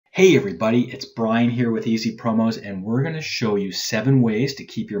Hey everybody, it's Brian here with Easy Promos, and we're going to show you 7 ways to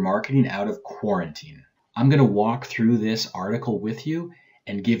keep your marketing out of quarantine. I'm going to walk through this article with you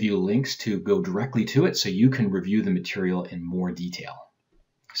and give you links to go directly to it so you can review the material in more detail.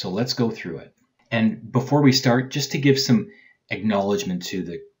 So let's go through it. And before we start, just to give some acknowledgement to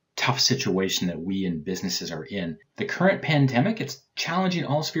the tough situation that we and businesses are in. The current pandemic, it's challenging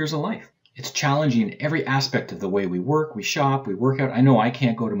all spheres of life. It's challenging every aspect of the way we work, we shop, we work out. I know I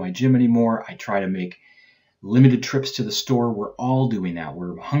can't go to my gym anymore. I try to make limited trips to the store. We're all doing that.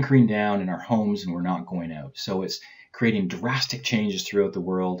 We're hunkering down in our homes and we're not going out. So it's creating drastic changes throughout the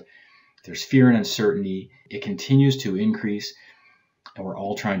world. There's fear and uncertainty. It continues to increase, and we're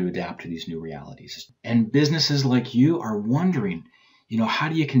all trying to adapt to these new realities. And businesses like you are wondering, how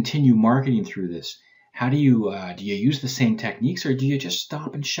do you continue marketing through this? How do you use the same techniques, or do you just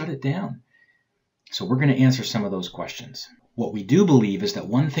stop and shut it down? So we're going to answer some of those questions. What we do believe is that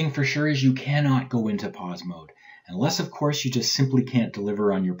one thing for sure is you cannot go into pause mode, unless of course you just simply can't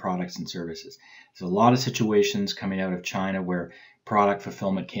deliver on your products and services. There's a lot of situations coming out of China where product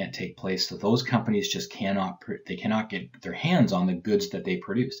fulfillment can't take place, so those companies just cannot get their hands on the goods that they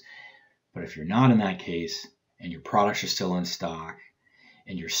produce. But if you're not in that case, and your products are still in stock,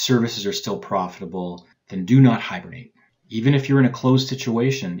 and your services are still profitable, then do not hibernate. Even if you're in a closed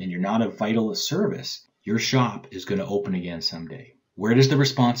situation and you're not a vital service, your shop is going to open again someday. Where does the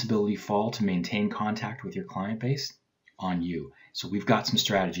responsibility fall to maintain contact with your client base? On you. So we've got some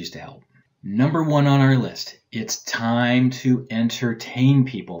strategies to help. Number 1 on our list, it's time to entertain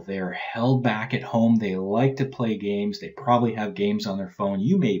people. They're held back at home. They like to play games. They probably have games on their phone.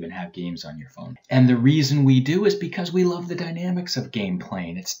 You may even have games on your phone. And the reason we do is because we love the dynamics of game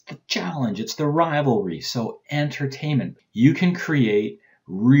playing. It's the challenge. It's the rivalry. So entertainment. You can create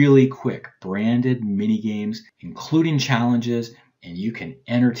really quick branded mini games, including challenges, and you can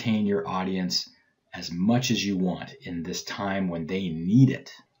entertain your audience as much as you want in this time when they need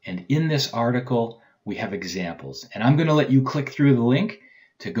it. And in this article, we have examples. And I'm going to let you click through the link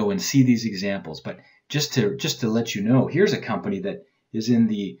to go and see these examples. But just to let you know, here's a company that is in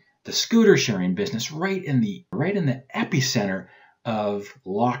the scooter sharing business right in the epicenter of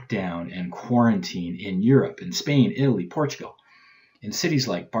lockdown and quarantine in Europe, in Spain, Italy, Portugal. In cities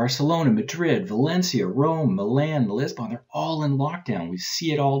like Barcelona, Madrid, Valencia, Rome, Milan, Lisbon, they're all in lockdown. We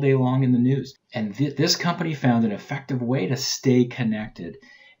see it all day long in the news. And this company found an effective way to stay connected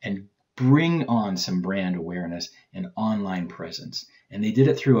and bring on some brand awareness and online presence. And they did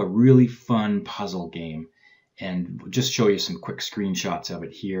it through a really fun puzzle game. And we'll just show you some quick screenshots of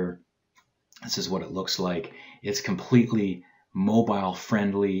it here. This is what it looks like. It's completely mobile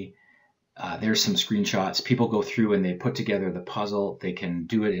friendly. There's some screenshots. People go through and they put together the puzzle. They can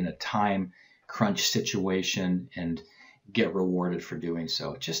do it in a time crunch situation and get rewarded for doing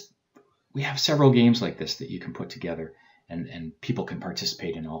so. We have several games like this that you can put together and people can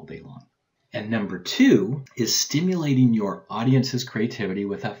participate in all day long. And number 2 is stimulating your audience's creativity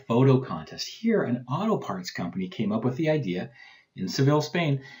with a photo contest. Here, an auto parts company came up with the idea in Seville,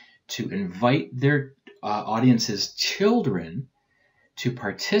 Spain, to invite their audience's children to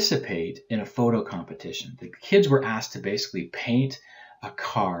participate in a photo competition. The kids were asked to basically paint a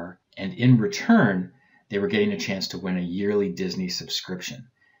car, and in return, they were getting a chance to win a yearly Disney subscription.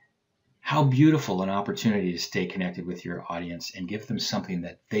 How beautiful an opportunity to stay connected with your audience and give them something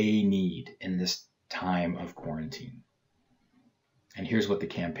that they need in this time of quarantine. And here's what the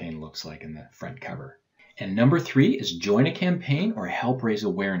campaign looks like in the front cover. And number 3 is join a campaign or help raise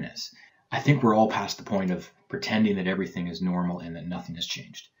awareness. I think we're all past the point of pretending that everything is normal and that nothing has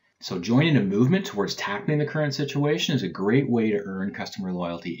changed. So joining a movement towards tackling the current situation is a great way to earn customer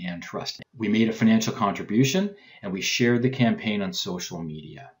loyalty and trust. We made a financial contribution and we shared the campaign on social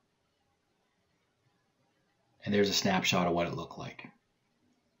media. And there's a snapshot of what it looked like.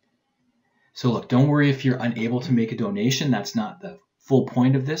 So look, don't worry if you're unable to make a donation. That's not the full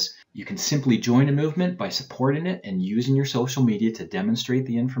point of this. You can simply join a movement by supporting it and using your social media to demonstrate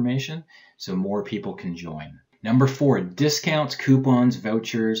the information so more people can join. Number 4, discounts, coupons,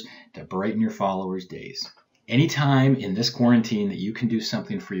 vouchers to brighten your followers' days. Anytime in this quarantine that you can do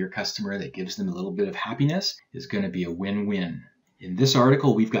something for your customer that gives them a little bit of happiness is going to be a win-win. In this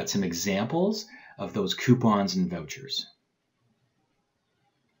article, we've got some examples of those coupons and vouchers.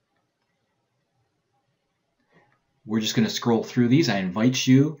 We're just going to scroll through these. I invite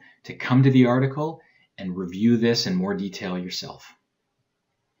you to come to the article and review this in more detail yourself.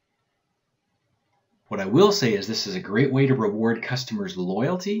 What I will say is this is a great way to reward customers'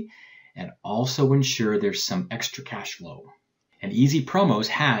 loyalty and also ensure there's some extra cash flow. And Easy Promos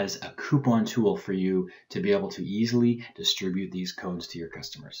has a coupon tool for you to be able to easily distribute these codes to your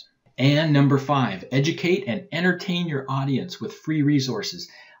customers. And number 5, educate and entertain your audience with free resources.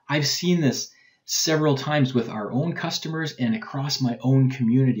 I've seen this several times with our own customers and across my own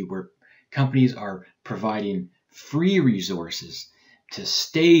community where companies are providing free resources to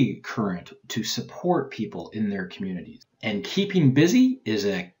stay current, to support people in their communities. And keeping busy is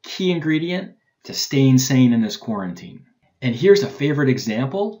a key ingredient to staying sane in this quarantine. And here's a favorite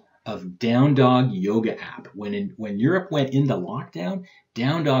example of Down Dog Yoga app. When Europe went into lockdown,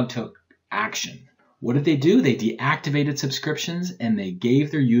 Down Dog took action. What did they do? They deactivated subscriptions and they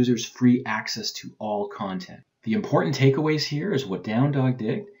gave their users free access to all content. The important takeaways here is what Down Dog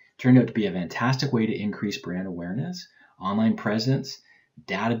did turned out to be a fantastic way to increase brand awareness, online presence,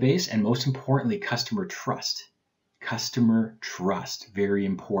 database, and most importantly, customer trust. Customer trust, very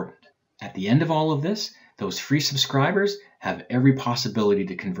important. At the end of all of this, those free subscribers have every possibility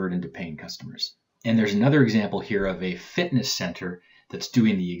to convert into paying customers. And there's another example here of a fitness center that's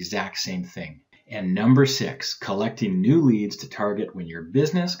doing the exact same thing. And number 6, collecting new leads to target when your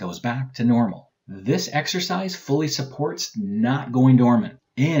business goes back to normal. This exercise fully supports not going dormant.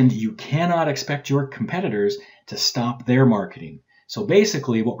 And you cannot expect your competitors to stop their marketing. So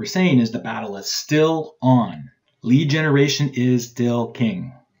basically what we're saying is the battle is still on. Lead generation is still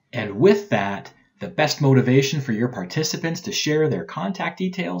king. And with that, the best motivation for your participants to share their contact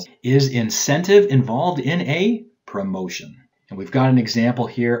details is incentive involved in a promotion. And we've got an example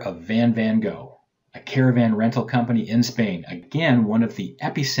here of Van Go, a caravan rental company in Spain. Again, one of the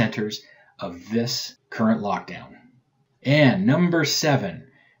epicenters of this current lockdown. And number 7,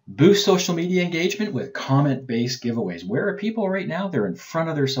 boost social media engagement with comment-based giveaways. Where are people right now? They're in front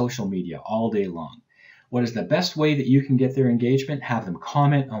of their social media all day long. What is the best way that you can get their engagement? Have them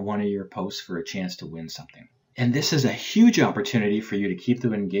comment on one of your posts for a chance to win something. And this is a huge opportunity for you to keep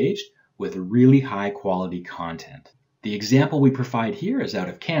them engaged with really high quality content. The example we provide here is out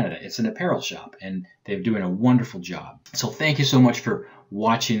of Canada. It's an apparel shop and they're doing a wonderful job. So thank you so much for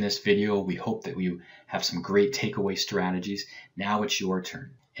watching this video. We hope that you have some great takeaway strategies. Now it's your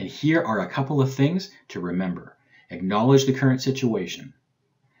turn. And here are a couple of things to remember. Acknowledge the current situation.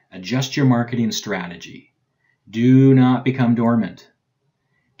 Adjust your marketing strategy. Do not become dormant.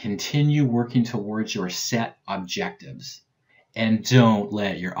 Continue working towards your set objectives. And don't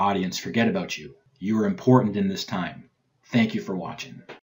let your audience forget about you. You are important in this time. Thank you for watching.